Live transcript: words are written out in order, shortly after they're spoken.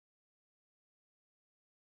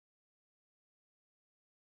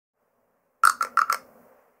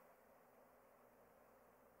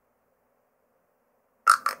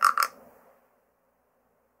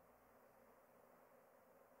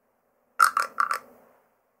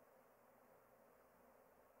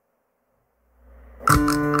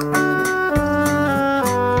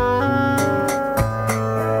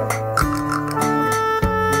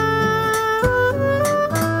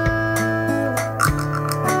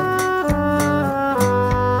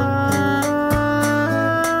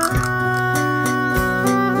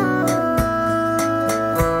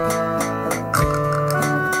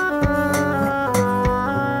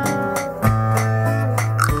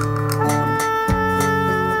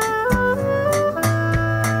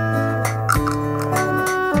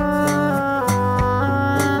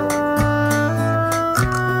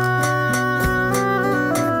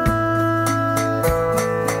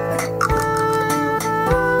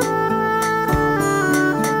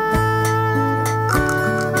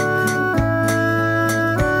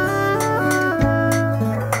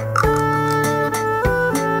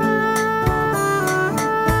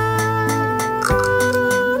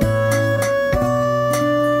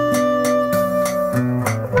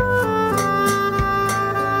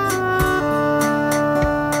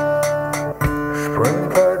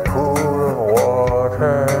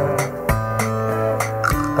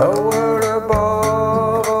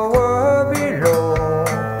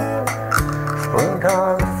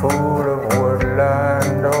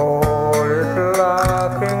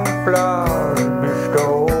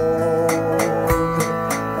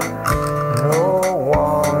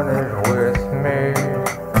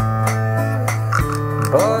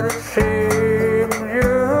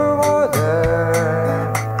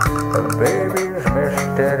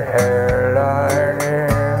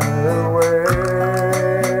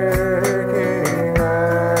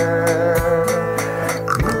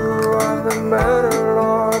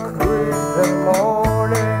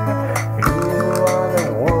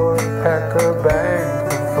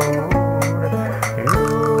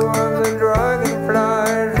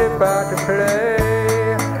about to play.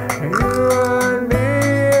 You and me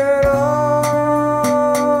alone,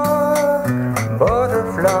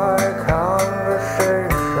 butterfly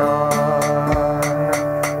conversation.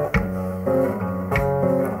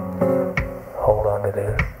 Hold on to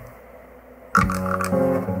this.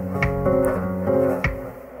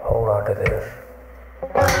 Hold on to this.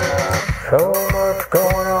 So much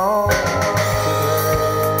going on today.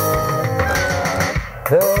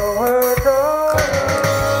 The words are away.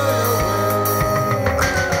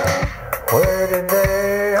 Where did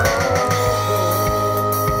they all go?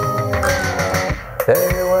 They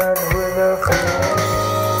went with the flow.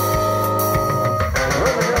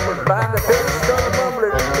 Running up and behind the pitch, trying to bumble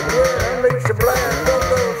it, the grid, unleash the blast, don't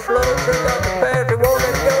go slow, check out the path, it won't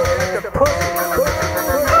let go, you have to push it, push it,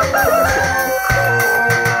 push it, push it.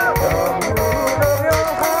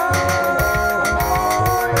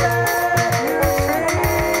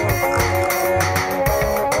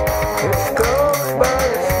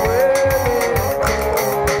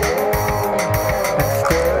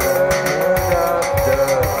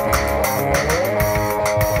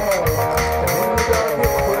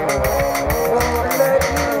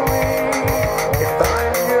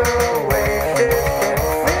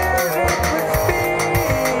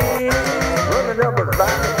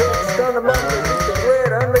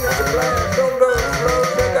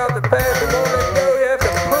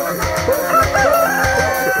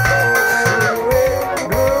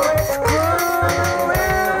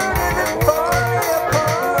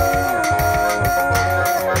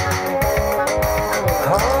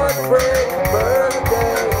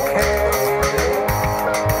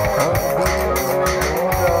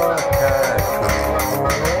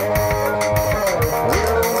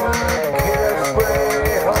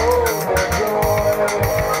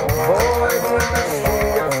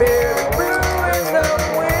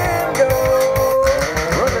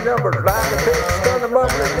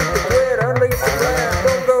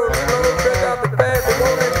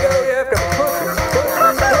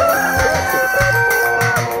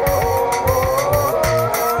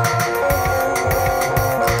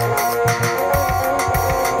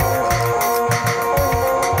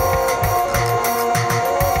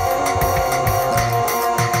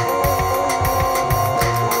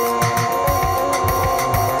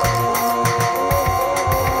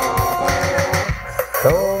 So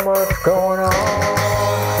much going on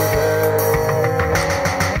today.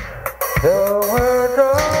 The words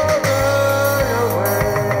are running away.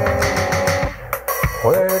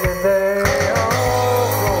 Where did they all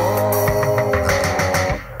go?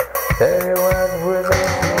 They went with the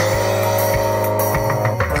flow.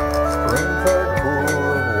 Spring-fed pool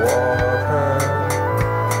of water.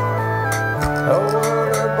 A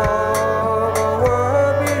world above, a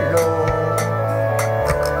world below.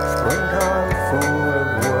 Springtime food.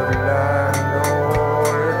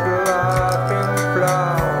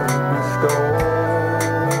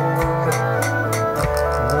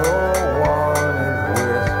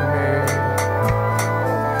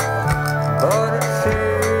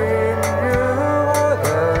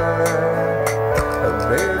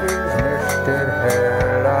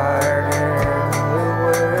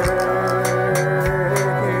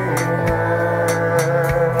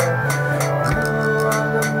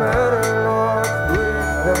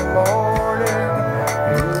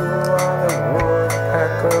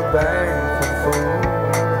 Bang for food.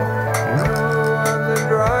 You and the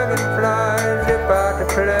dragonflies about to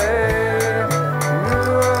play. You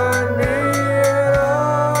and me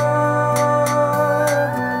alone,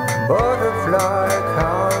 butterfly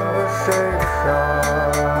conversation.